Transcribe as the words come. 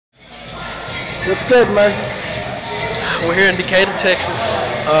What's good, Murph? We're here in Decatur, Texas.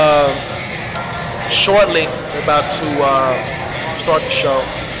 Shortly, we're about to start the show.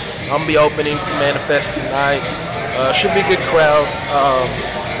 I'm gonna be opening for Manifest tonight. Should be a good crowd.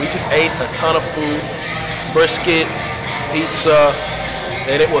 We just ate a ton of food, brisket, pizza,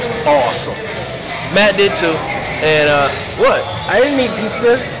 and it was awesome. Matt did too. And what? I didn't eat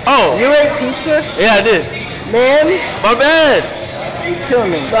pizza. Oh, You ate pizza? yeah, I did. Man, My bad. you kill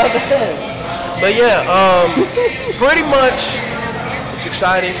me. My bad. But yeah, pretty much it's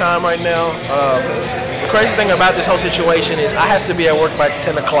exciting time right now. The crazy thing about this whole situation is I have to be at work by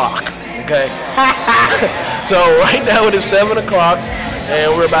 10 o'clock, okay? So right now it is 7 o'clock,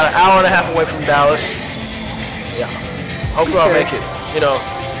 and we're about an hour and a half away from Dallas. Yeah, hopefully I'll make it, you know.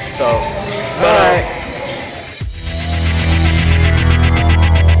 So, but, All right.